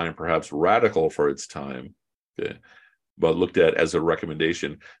for its time, perhaps radical for its time, okay, but looked at as a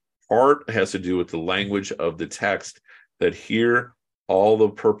recommendation. Part has to do with the language of the text, that here all the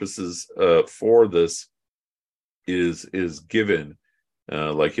purposes for this is given,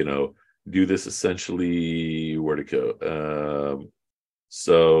 do this essentially, where to go?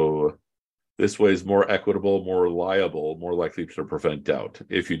 So this way is more equitable, more reliable, more likely to prevent doubt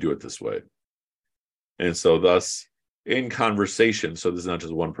if you do it this way. And so thus, in conversation, so this is not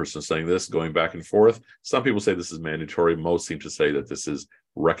just one person saying this, going back and forth. Some people say this is mandatory. Most seem to say that this is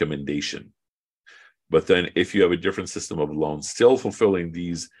recommendation. But then if you have a different system of loans, still fulfilling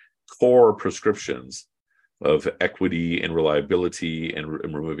these core prescriptions of equity and reliability and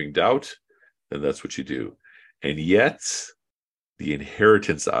removing doubt, then that's what you do. And yet, the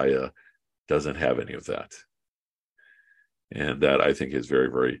inheritance ayah doesn't have any of that. And that, I think, is very,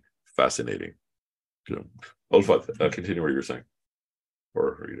 very fascinating. Ulfat, continue what you were saying.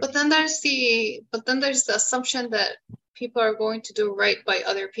 But then there's the assumption that people are going to do right by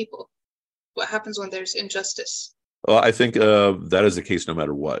other people. What happens when there's injustice? Well, I think that is the case no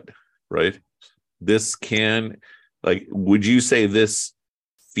matter what, right? This can, would you say this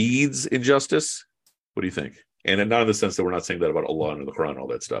feeds injustice? What do you think? And not in the sense that we're not saying that about Allah and the Quran and all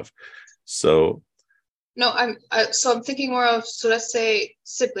that stuff. So no, I'm thinking more of, so let's say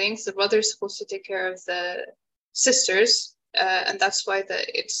siblings, the brother's supposed to take care of the sisters, and that's why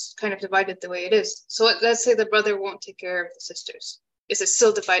it's kind of divided the way it is. So let's say the brother won't take care of the sisters. Is it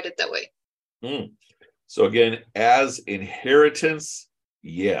still divided that way? So again, as inheritance,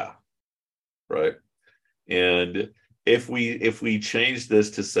 yeah, right. And if we change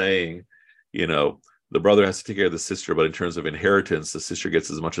this to saying, the brother has to take care of the sister, but in terms of inheritance, the sister gets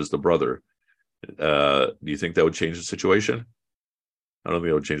as much as the brother. Do you think that would change the situation? I don't think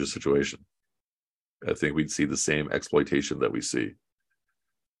it would change the situation. I think we'd see the same exploitation that we see.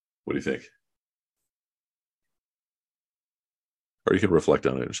 What do you think? Or you can reflect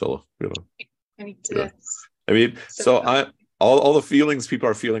on it, inshallah. I need to. I mean, so all the feelings people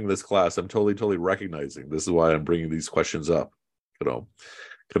are feeling in this class, I'm totally recognizing. This is why I'm bringing these questions up.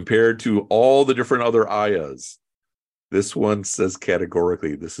 Compared to all the different other ayahs, this one says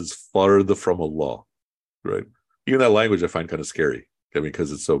categorically, this is farther from Allah, right? Even that language I find kind of scary,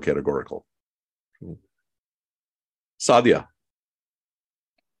 because it's so categorical. Sadia.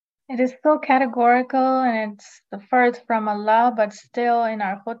 It is so categorical, and it's the first from Allah, but still in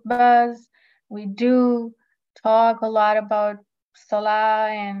our khutbahs, we do talk a lot about salah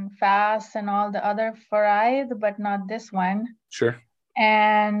and fast and all the other faraid, but not this one. Sure.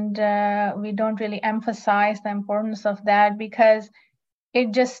 And we don't really emphasize the importance of that because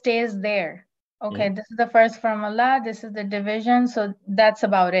it just stays there. Okay, This is the first from Allah, this is the division, so that's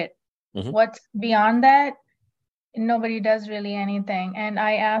about it. What's beyond that? Nobody does really anything. And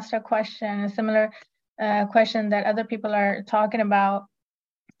I asked a similar question that other people are talking about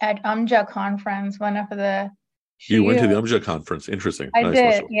at Amja conference, one of the You went to the Amja conference. Interesting. I nice, did,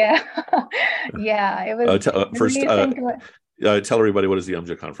 Marshall. yeah. Yeah, it was tell everybody, what is the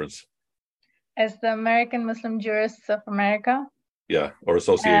Amja conference? It's the American Muslim Jurists of America. Yeah, or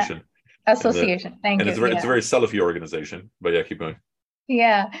association. Association, thank you. It's a very Salafi organization, but yeah, keep going.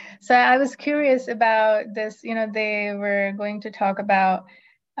 Yeah, so I was curious about this. They were going to talk about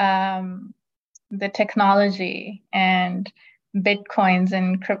the technology and Bitcoins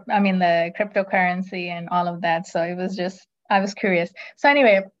and the cryptocurrency and all of that. So I was curious. So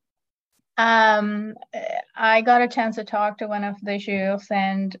anyway, I got a chance to talk to one of the shuyukhs,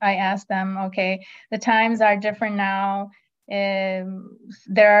 and I asked them, okay, the times are different now. There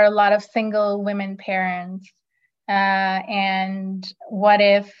are a lot of single women parents. And what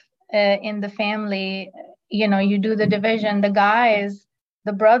if in the family, you do the division, the guys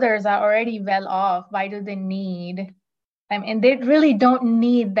the brothers are already well off. Why do they need? I mean, they really don't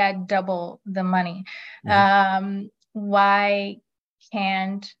need that double the money. Why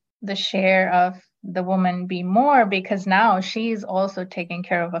can't the share of the woman be more? Because now she's also taking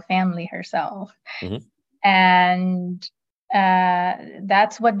care of a family herself. And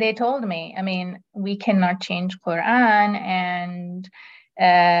that's what they told me. I mean, we cannot change Quran, and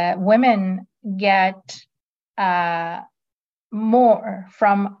women get more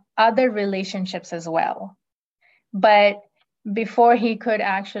from other relationships as well. But before he could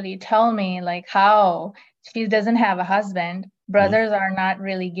actually tell me like how she doesn't have a husband, brothers are not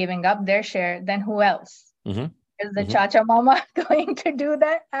really giving up their share, then who else? Is the Chacha Mama going to do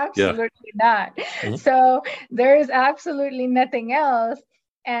that? Absolutely not. So there is absolutely nothing else.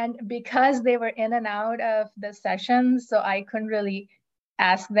 And because they were in and out of the sessions, so I couldn't really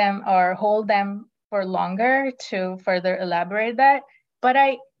ask them or hold them for longer to further elaborate that. But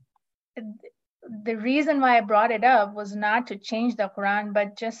the reason why I brought it up was not to change the Quran,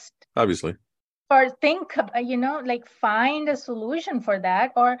 but just obviously or think, like find a solution for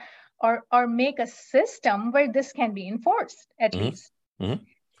that, or make a system where this can be enforced at least.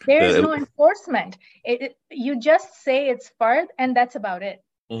 There is no enforcement. You just say it's fard, and that's about it.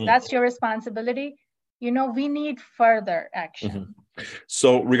 That's your responsibility. We need further action.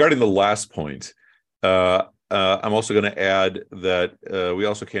 So regarding the last point, I'm also going to add that we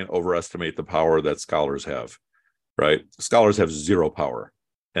also can't overestimate the power that scholars have, right? Scholars have zero power,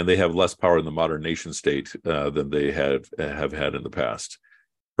 and they have less power in the modern nation state than they have had in the past,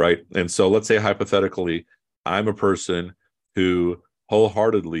 right? And so let's say hypothetically, I'm a person who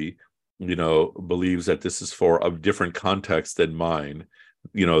wholeheartedly, believes that this is for a different context than mine,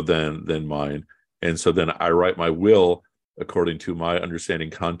 than mine. And so then I write my will according to my understanding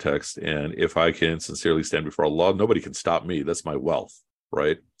context. And if I can sincerely stand before Allah, nobody can stop me. That's my wealth,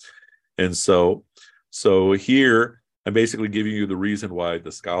 right? And so here I'm basically giving you the reason why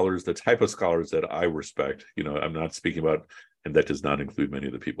the scholars, the type of scholars that I respect, I'm not speaking about, and that does not include many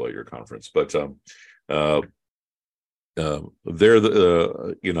of the people at your conference, but they're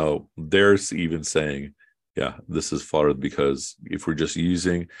even saying, yeah, this is flawed, because if we're just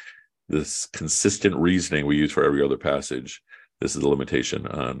using this consistent reasoning we use for every other passage, this is a limitation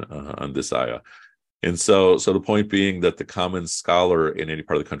on this ayah. And so the point being that the common scholar in any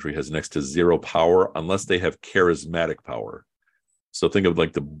part of the country has next to zero power unless they have charismatic power. So think of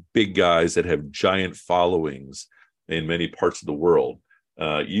like the big guys that have giant followings in many parts of the world.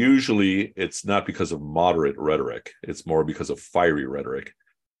 Usually it's not because of moderate rhetoric, it's more because of fiery rhetoric.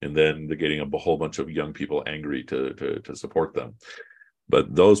 And then they're getting a whole bunch of young people angry to support them.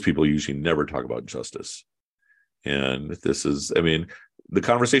 But those people usually never talk about justice. And this is, the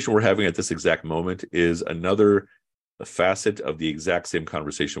conversation we're having at this exact moment is another facet of the exact same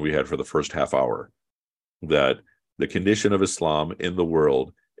conversation we had for the first half hour, that the condition of Islam in the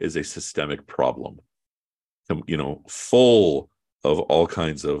world is a systemic problem, full of all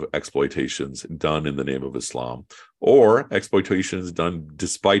kinds of exploitations done in the name of Islam, or exploitations done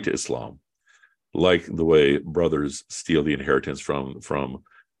despite Islam, like the way brothers steal the inheritance from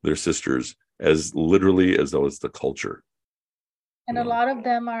their sisters as literally as though it's the culture. And a lot of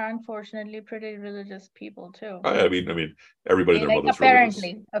them are unfortunately pretty religious people too. I mean, everybody and their mother's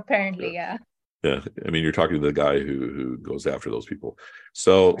apparently, yeah. Yeah, you're talking to the guy who goes after those people.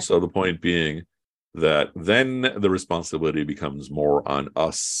 So the point being that then the responsibility becomes more on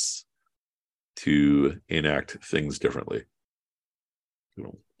us to enact things differently.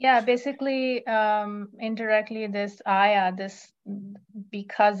 Yeah, basically, indirectly, this ayah,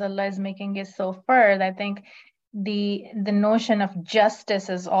 because Allah is making it so fard, I think the notion of justice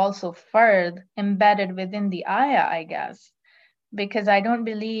is also fard embedded within the ayah, I guess, because I don't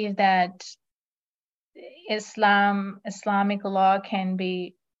believe that Islamic law can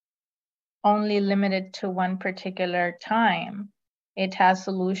be only limited to one particular time. It has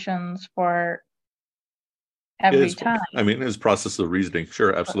solutions for every time. It's process of reasoning.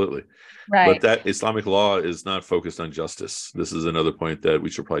 Sure, absolutely. Right. But that Islamic law is not focused on justice. This is another point that we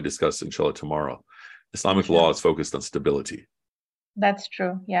should probably discuss, inshallah, tomorrow. Islamic law is focused on stability. That's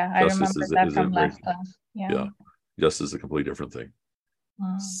true. Yeah, I remember that from last class. Yeah. Justice is a completely different thing.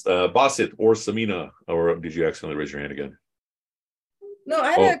 Basit or Samina, or did you accidentally raise your hand again? No,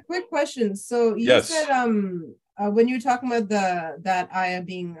 I had a quick question. So you said when you were talking about that ayah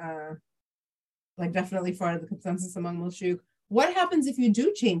being like definitely part of the consensus among most Shuyukh, what happens if you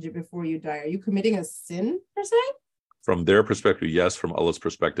do change it before you die? Are you committing a sin per se? From their perspective, yes. From Allah's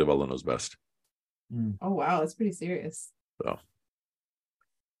perspective, Allah knows best. Oh wow, that's pretty serious.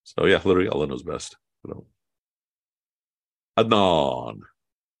 So yeah, literally Allah knows best. Adnan.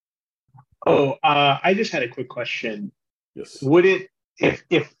 I just had a quick question. Yes. Would it,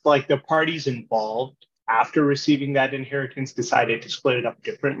 if like the parties involved after receiving that inheritance decided to split it up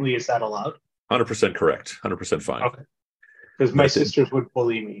differently, is that allowed? 100% correct. 100% fine. Okay. Because my sisters would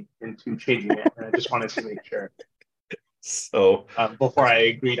bully me into changing it, and I just wanted to make sure. So before I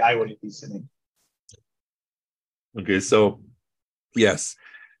agreed, I wouldn't be sitting. Okay, so yes,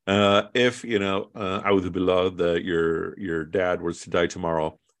 if A'udhu Billah, that your dad was to die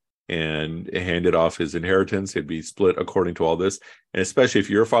tomorrow and handed off his inheritance, it'd be split according to all this, and especially if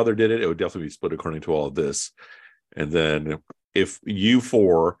your father did it, it would definitely be split according to all of this. And then if you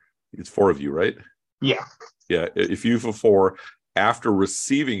four, it's four of you, right? Yeah. Yeah. If you four, after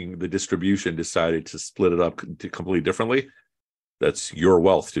receiving the distribution, decided to split it up completely differently, that's your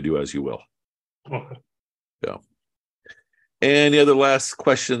wealth to do as you will. Okay. Yeah. Any other last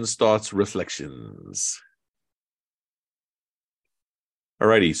questions, thoughts, reflections?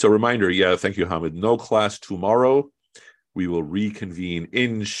 Alrighty. So reminder, thank you, Hamid. No class tomorrow. We will reconvene,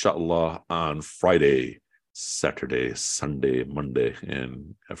 inshallah, on Friday, Saturday, Sunday, Monday,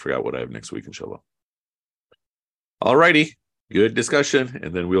 and I forgot what I have next week, inshallah. Alrighty. Good discussion.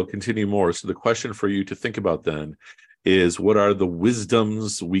 And then we'll continue more. So the question for you to think about then is, what are the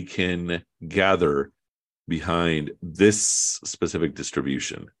wisdoms we can gather behind this specific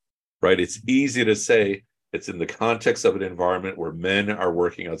distribution, right? It's easy to say it's in the context of an environment where men are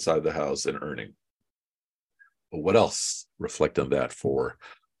working outside the house and earning. But what else? Reflect on that for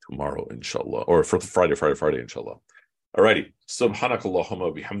tomorrow, inshallah, or for Friday, inshallah. Alrighty.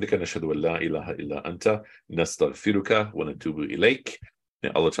 Subhanakallahumma bihamdika nashhadu an la ilaha illa anta nastaghfiruka wa natubu ilayk. May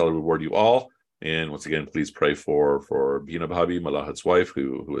Allah Ta'ala reward you all. And once again, please pray for Bina Bhabi, Malahat's wife,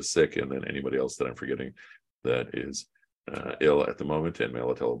 who is sick, and then anybody else that I'm forgetting that is ill at the moment. And may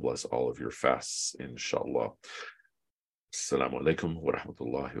Allah Ta'ala bless all of your fasts, inshallah. Assalamu alaikum wa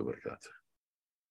rahmatullahi wa barakatuh.